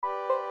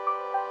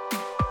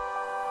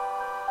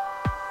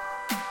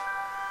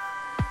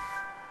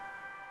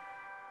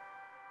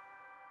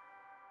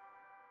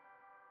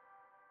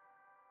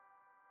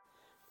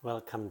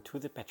Welcome to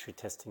the Battery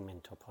Testing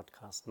Mentor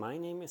podcast. My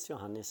name is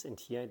Johannes and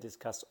here I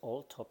discuss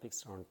all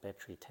topics around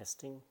battery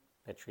testing,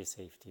 battery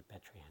safety,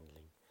 battery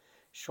handling.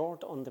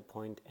 Short, on the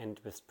point and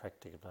with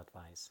practical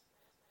advice.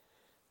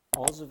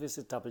 Also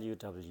visit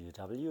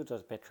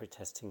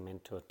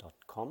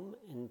www.batterytestingmentor.com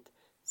and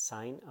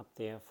sign up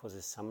there for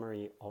the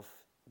summary of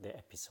the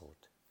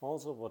episode.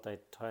 Also what I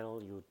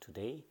tell you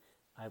today,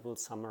 I will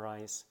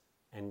summarize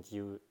and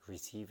you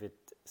receive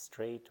it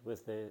straight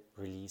with the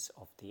release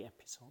of the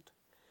episode.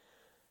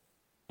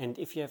 And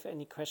if you have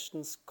any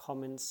questions,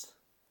 comments,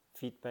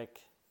 feedback,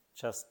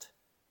 just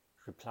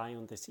reply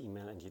on this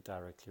email and you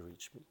directly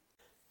reach me.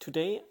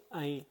 Today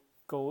I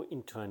go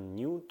into a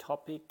new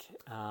topic,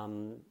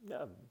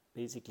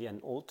 basically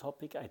an old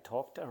topic. I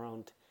talked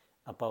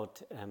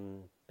about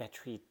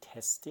battery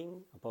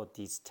testing, about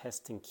these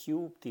testing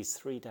cube, these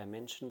 3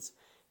 dimensions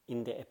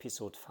in the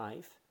episode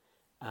 5,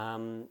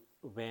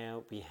 where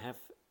we have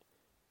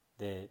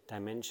the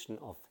dimension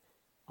of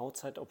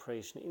outside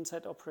operation,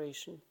 inside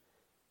operation,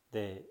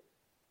 the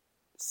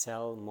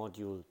cell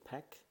module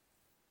pack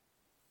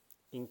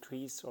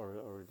increase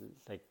or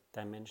like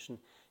dimension,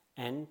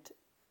 and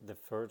the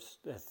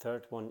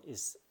third one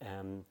is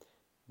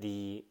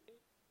the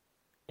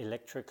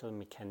electrical,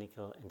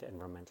 mechanical and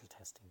environmental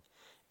testing.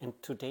 And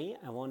today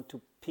I want to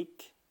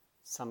pick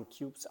some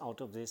cubes out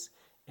of this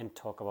and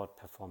talk about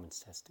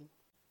performance testing.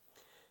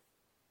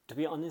 To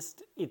be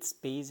honest, it's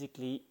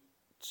basically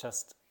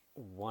just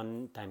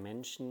one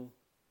dimension.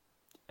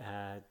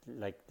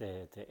 Like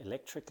the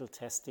electrical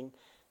testing,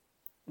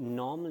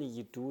 normally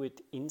you do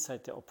it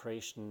inside the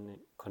operation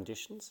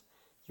conditions.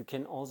 You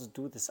can also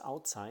do this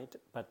outside,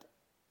 but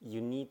you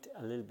need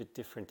a little bit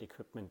different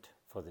equipment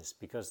for this,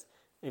 because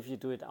if you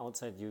do it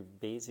outside, you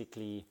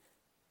basically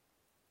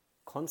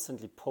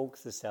constantly poke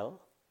the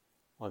cell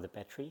or the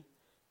battery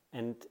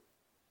and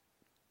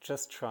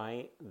just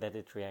try that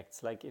it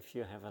reacts. Like if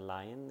you have a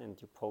lion and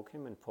you poke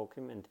him and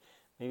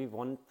maybe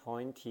one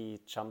point he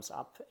jumps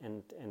up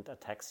and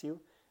attacks you.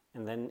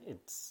 And then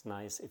it's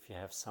nice if you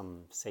have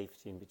some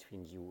safety in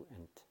between you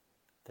and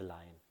the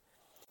lion.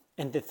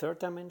 And the third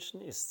dimension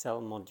is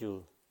cell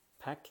module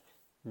pack.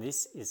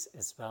 This is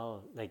as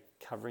well like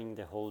covering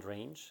the whole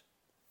range.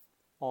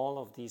 All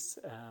of these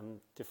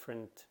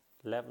different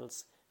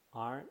levels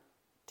are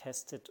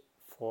tested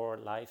for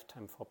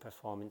lifetime, for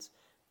performance,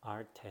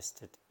 are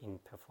tested in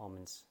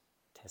performance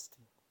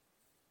testing.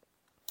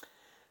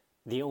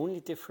 The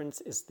only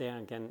difference is there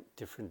again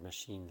different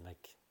machine,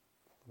 like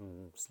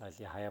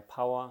slightly higher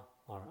power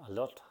or a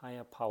lot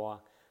higher power,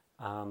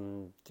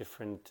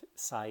 different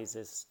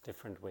sizes,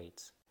 different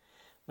weights.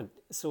 But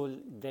so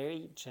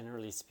very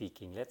generally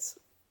speaking, let's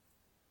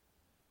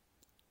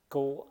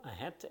go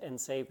ahead and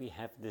say we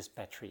have this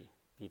battery,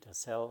 be it a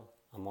cell,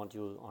 a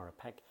module or a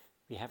pack.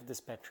 We have this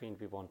battery and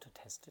we want to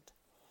test it.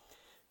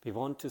 We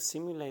want to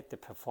simulate the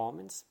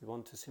performance, we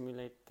want to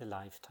simulate the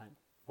lifetime.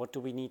 What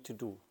do we need to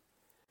do?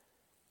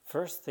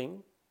 First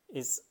thing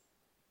is,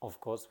 of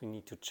course, we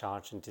need to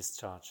charge and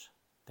discharge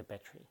the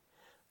battery.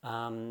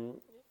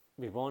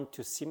 We want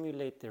to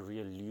simulate the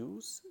real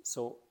use,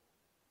 so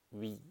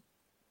we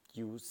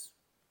use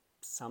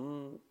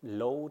some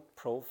load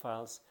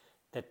profiles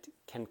that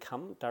can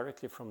come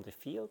directly from the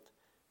field.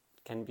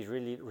 It can be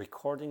really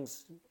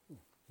recordings.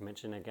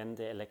 Imagine again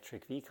the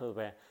electric vehicle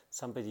where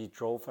somebody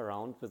drove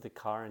around with the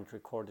car and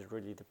recorded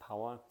really the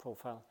power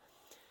profile.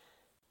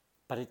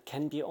 But it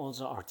can be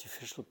also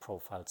artificial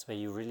profiles where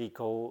you really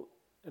go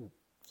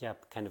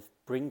kind of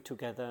bring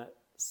together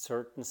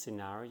certain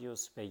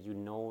scenarios where you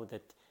know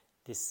that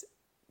this,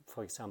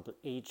 for example,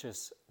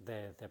 ages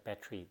the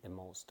battery the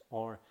most,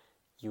 or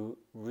you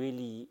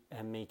really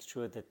make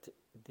sure that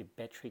the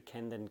battery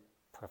can then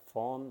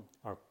perform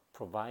or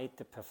provide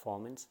the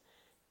performance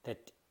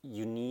that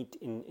you need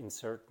in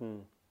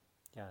certain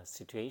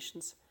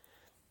situations,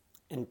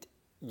 and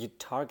you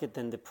target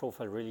then the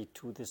profile really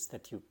to this,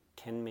 that you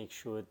can make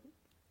sure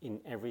in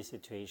every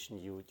situation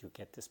you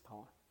get this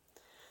power.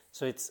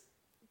 So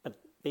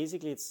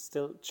basically, it's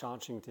still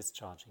charging,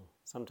 discharging.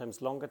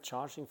 Sometimes longer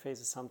charging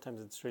phases,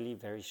 sometimes it's really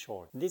very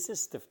short. This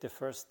is the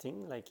first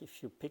thing. Like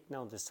if you pick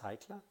now the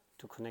cycler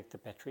to connect the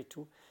battery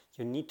to,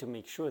 you need to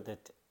make sure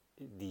that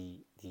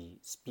the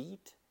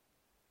speed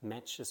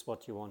matches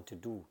what you want to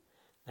do.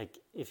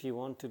 Like if you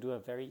want to do a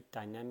very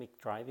dynamic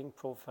driving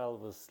profile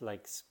with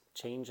like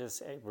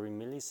changes every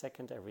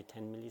millisecond, every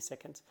 10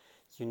 milliseconds,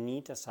 you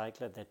need a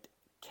cycler that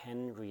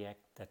can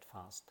react that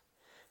fast.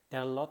 There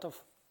are a lot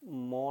of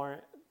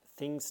more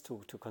things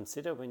to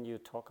consider when you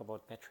talk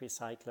about battery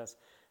cyclers.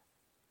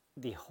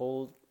 The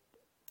whole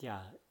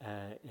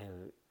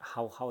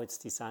how it's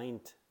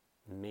designed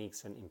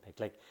makes an impact.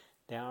 Like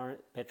there are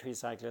battery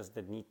cyclers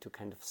that need to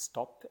kind of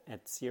stop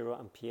at 0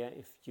 ampere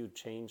if you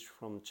change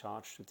from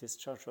charge to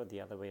discharge, or the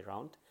other way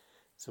around.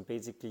 So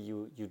basically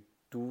you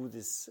do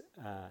this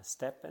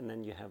step and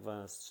then you have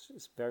a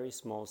very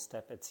small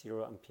step at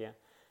 0 ampere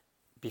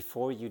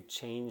before you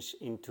change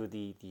into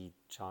the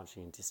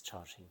charging and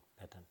discharging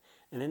pattern.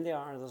 And then there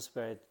are others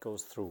where it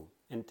goes through.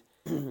 And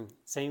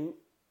same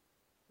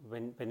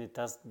when it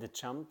does the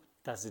jump,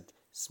 does it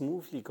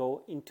smoothly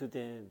go into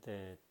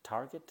the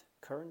target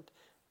current,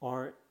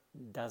 or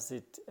does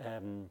it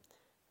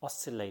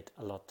oscillate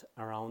a lot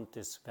around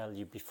this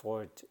value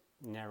before it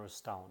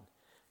narrows down?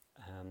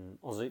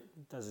 Also,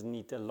 does it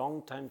need a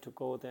long time to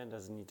go there?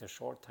 Does it need a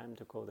short time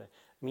to go there?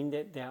 I mean,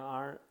 there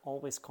are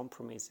always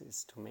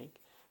compromises to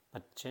make,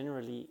 but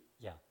generally,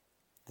 yeah,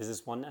 this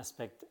is one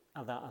aspect.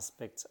 Other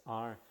aspects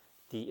are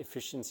the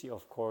efficiency,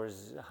 of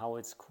course, how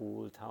it's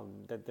cooled, how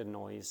the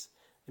noise.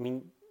 I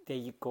mean, there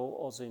you go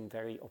also in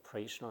very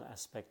operational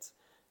aspects,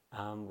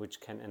 which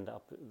can end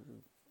up,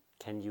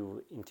 can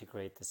you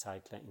integrate the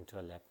cycler into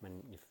a lab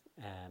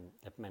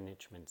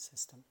management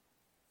system?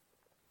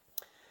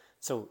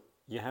 So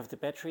you have the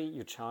battery,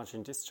 you charge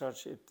and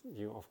discharge it.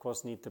 You, of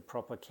course, need the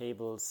proper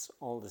cables,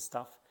 all the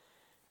stuff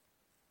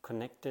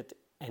connected.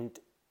 And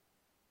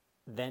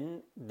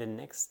then the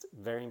next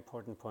very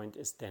important point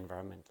is the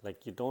environment.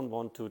 Like, you don't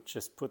want to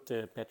just put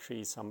the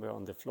battery somewhere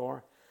on the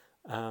floor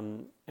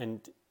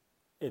and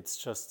it's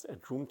just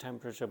at room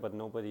temperature, but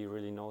nobody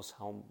really knows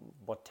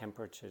what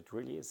temperature it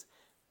really is.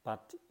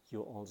 But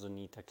you also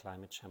need a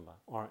climate chamber,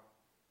 or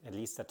at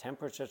least a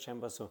temperature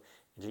chamber, so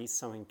at least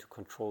something to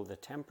control the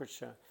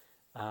temperature.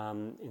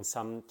 In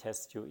some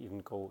tests you even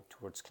go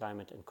towards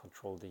climate and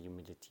control the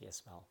humidity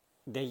as well.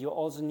 There you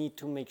also need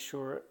to make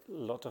sure a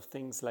lot of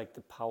things like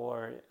the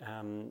power,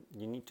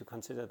 you need to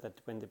consider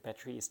that when the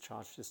battery is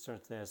charged,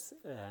 there's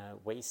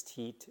waste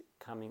heat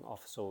coming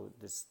off, so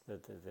the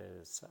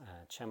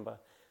chamber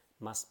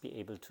must be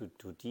able to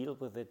deal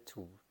with it,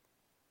 to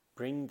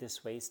bring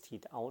this waste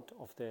heat out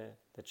of the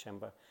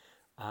chamber.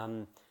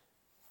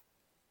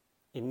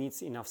 It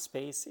needs enough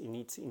space, it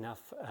needs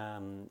enough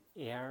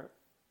air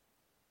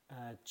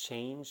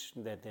change,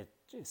 that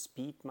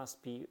speed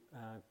must be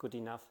good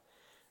enough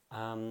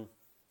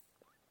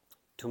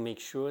to make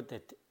sure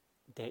that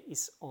there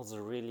is also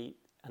really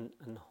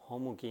an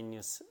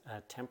homogeneous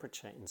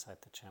temperature inside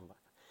the chamber.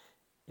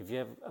 If you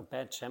have a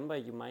bad chamber,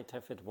 you might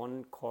have at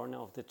one corner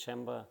of the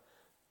chamber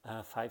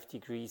 5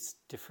 degrees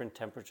different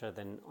temperature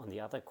than on the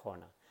other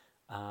corner.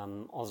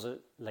 Also,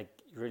 like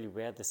really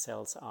where the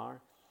cells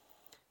are,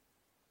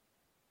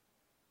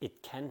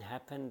 it can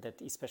happen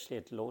that especially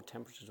at low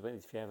temperatures,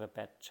 if you have a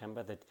bad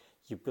chamber, that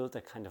you build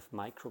a kind of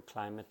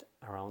microclimate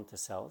around the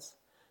cells,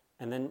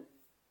 and then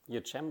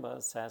your chamber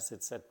says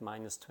it's at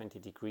minus 20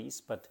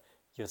 degrees, but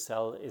your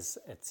cell is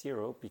at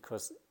 0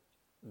 because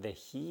the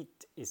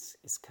heat is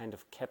kind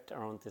of kept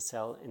around the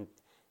cell, and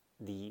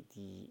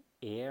the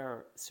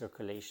air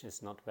circulation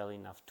is not well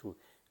enough to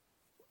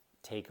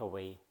take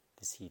away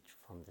this heat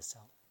from the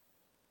cell.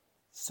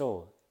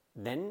 So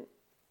then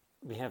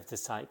we have the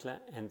cycler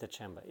and the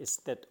chamber. Is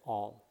that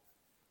all?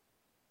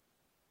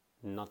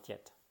 Not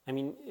yet. I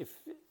mean, if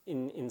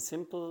in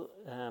simple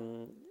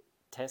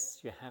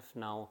tests you have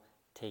now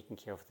taken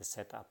care of the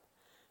setup.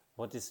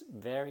 What is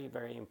very,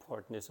 very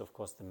important is, of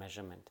course, the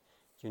measurement.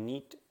 You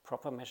need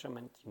proper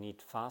measurement, you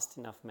need fast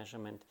enough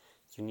measurement,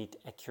 you need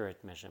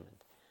accurate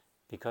measurement.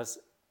 Because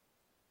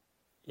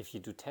if you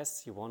do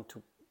tests, you want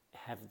to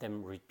have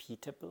them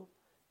repeatable.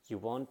 You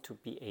want to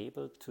be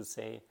able to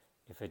say,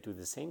 if I do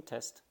the same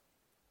test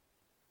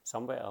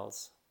somewhere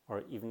else,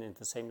 or even in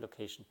the same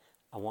location,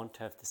 I want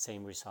to have the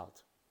same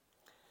result.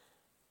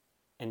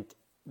 And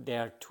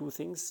there are two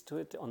things to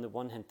it. On the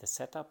one hand, the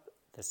setup.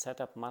 The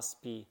setup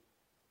must be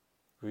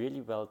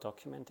really well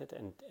documented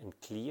and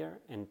clear,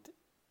 and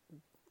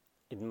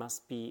it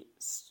must be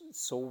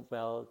so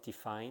well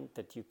defined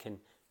that you can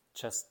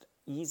just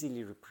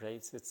easily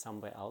replace it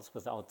somewhere else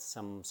without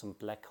some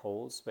black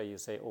holes where you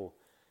say, oh,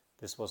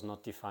 this was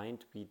not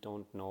defined, we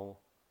don't know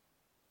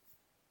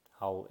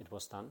how it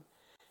was done.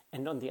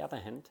 And on the other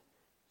hand,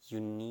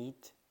 you need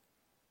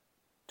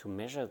to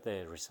measure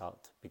the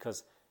result,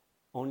 because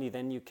only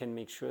then you can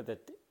make sure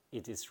that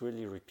it is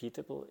really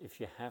repeatable if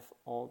you have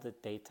all the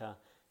data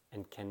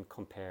and can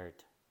compare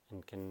it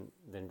and can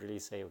then really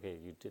say, okay,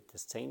 you did the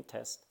same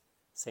test,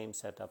 same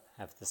setup,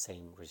 have the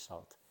same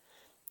result.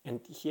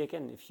 And here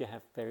again, if you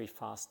have very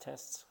fast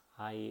tests,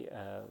 high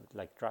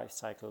like drive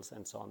cycles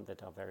and so on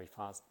that are very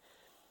fast,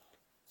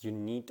 you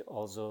need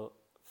also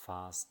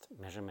fast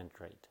measurement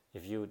rate.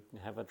 If you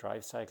have a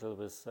drive cycle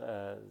with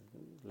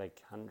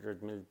like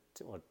 100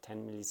 or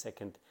 10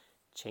 millisecond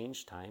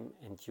change time,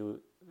 and you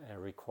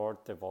record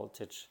the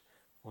voltage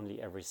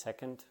only every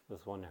second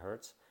with 1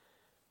 hertz,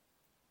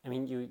 I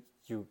mean,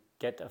 you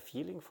get a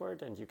feeling for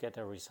it and you get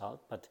a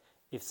result, but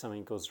if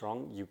something goes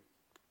wrong, you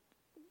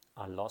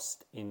are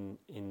lost in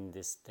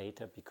this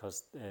data,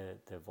 because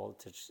the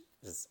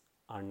voltages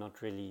are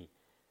not really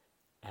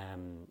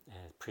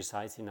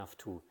precise enough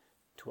to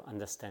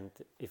understand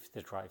if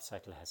the drive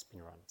cycle has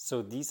been run.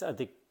 So these are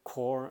the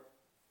core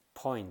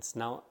points.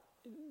 Now,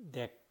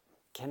 there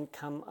can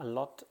come a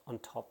lot on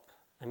top.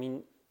 I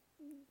mean,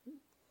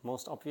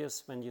 most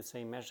obvious when you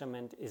say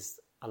measurement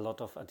is a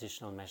lot of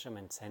additional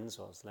measurement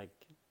sensors, like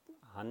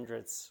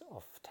hundreds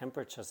of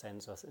temperature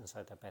sensors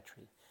inside a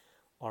battery,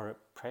 or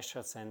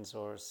pressure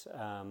sensors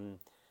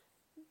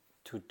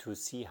to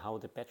see how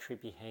the battery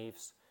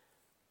behaves.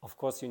 Of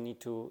course, you need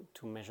to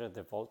measure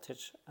the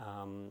voltage,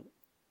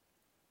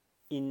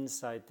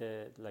 inside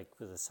like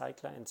with the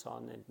cycler and so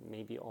on, and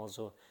maybe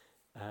also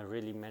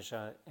really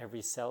measure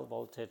every cell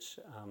voltage.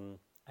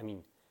 I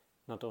mean,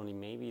 not only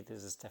maybe,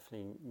 this is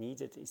definitely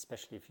needed,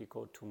 especially if you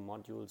go to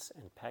modules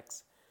and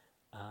packs.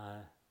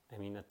 I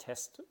mean, a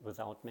test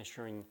without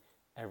measuring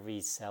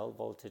every cell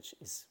voltage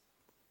is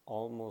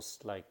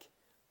almost like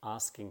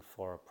asking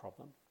for a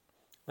problem.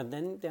 But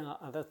then there are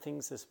other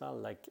things as well,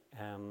 like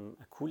a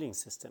cooling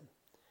system.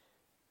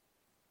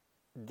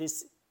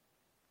 This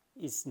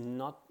is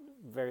not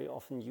very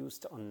often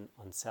used on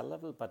cell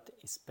level, but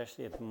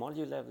especially at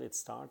module level, it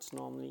starts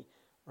normally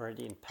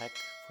already in pack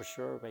for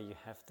sure, where you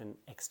have then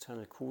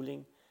external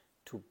cooling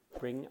to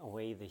bring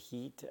away the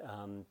heat,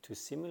 to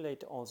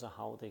simulate also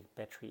how the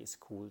battery is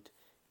cooled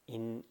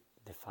in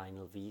the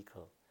final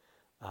vehicle.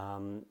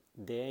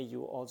 There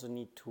you also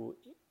need to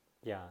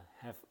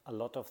have a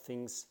lot of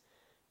things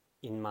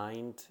in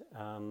mind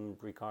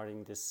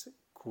regarding this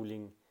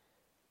cooling.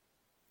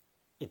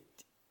 It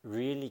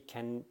really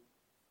can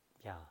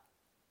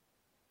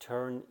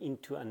turn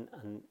into a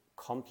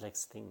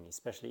complex thing,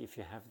 especially if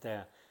you have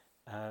the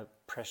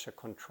pressure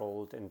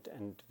controlled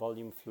and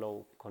volume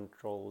flow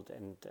controlled,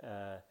 and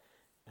a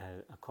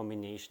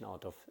combination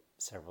out of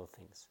several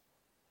things.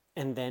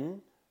 And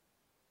then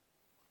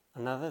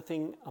another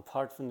thing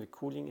apart from the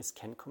cooling is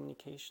CAN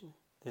communication.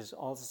 This is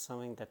also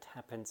something that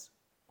happens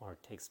or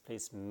takes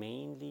place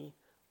mainly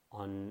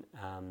on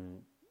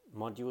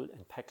module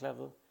and pack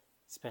level.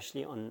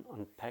 Especially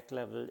on pack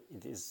level,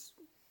 it is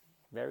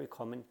very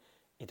common.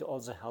 It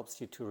also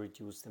helps you to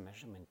reduce the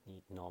measurement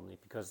need normally,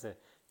 because the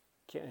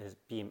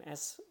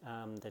BMS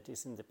that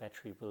is in the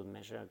battery will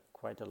measure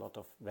quite a lot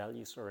of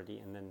values already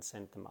and then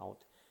send them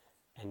out.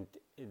 And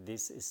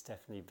this is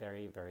definitely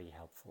very, very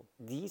helpful.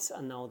 These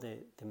are now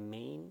the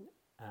main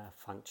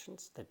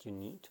functions that you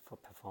need for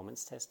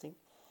performance testing.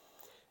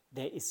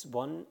 There is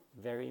one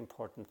very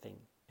important thing,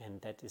 and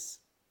that is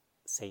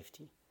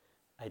safety.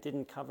 I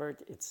didn't cover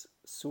it. It's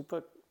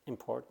super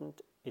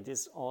important. It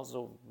is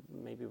also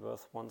maybe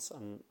worth once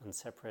on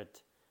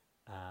separate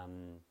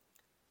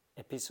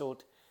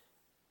episode,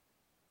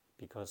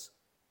 because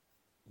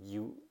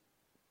you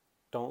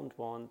don't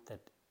want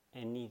that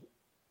any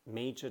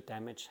major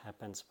damage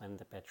happens when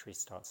the battery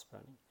starts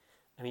burning.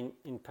 I mean,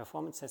 in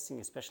performance testing,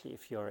 especially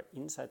if you're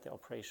inside the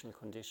operational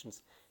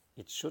conditions,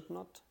 it should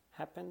not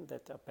happen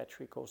that a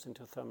battery goes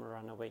into thermal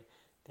runaway.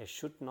 There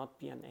should not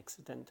be an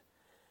accident.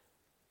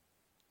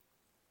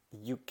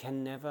 You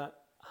can never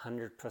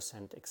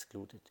 100%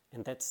 exclude it.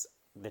 And that's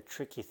the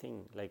tricky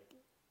thing. Like,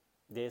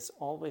 there's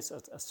always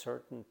a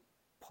certain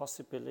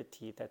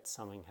possibility that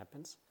something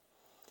happens.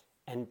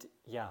 And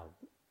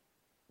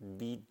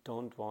we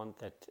don't want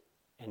that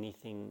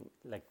anything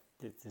like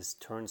this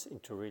turns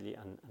into really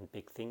a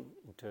big thing,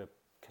 into a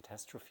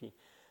catastrophe.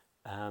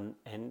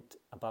 And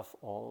above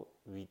all,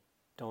 we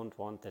don't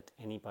want that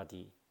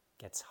anybody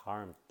gets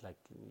harmed. Like,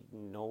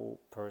 no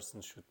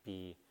person should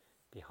be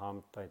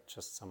harmed by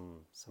just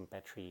some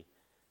battery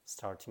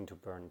starting to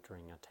burn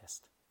during a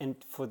test.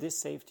 And for this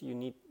safety, you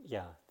need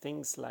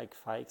things like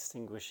fire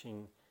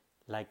extinguishing,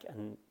 like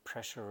a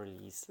pressure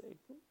release.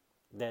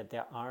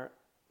 There are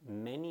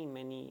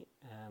many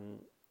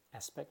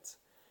aspects.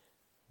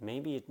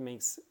 Maybe it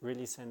makes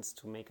really sense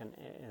to make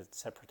a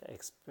separate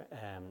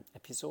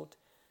episode,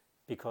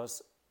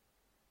 because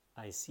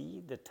I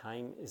see the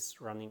time is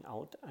running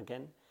out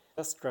again.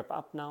 Just wrap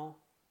up now.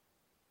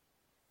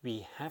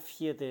 We have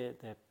here the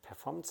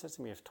performance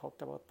testing. We have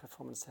talked about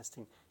performance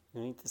testing.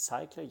 You need the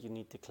cycler, you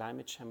need the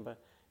climate chamber,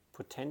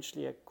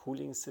 potentially a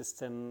cooling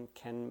system,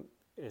 CAN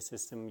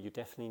system. You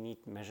definitely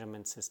need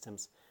measurement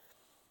systems.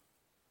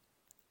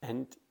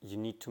 And you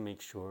need to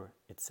make sure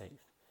it's safe.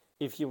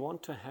 If you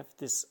want to have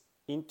this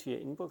into your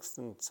inbox,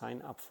 then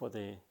sign up for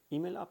the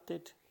email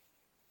update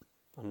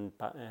on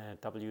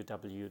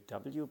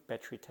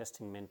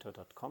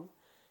www.batterytestingmentor.com.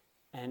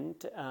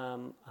 And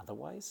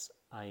otherwise,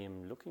 I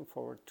am looking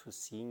forward to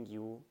seeing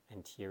you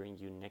and hearing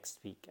you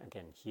next week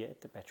again here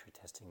at the Battery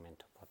Testing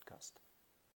Mentor podcast.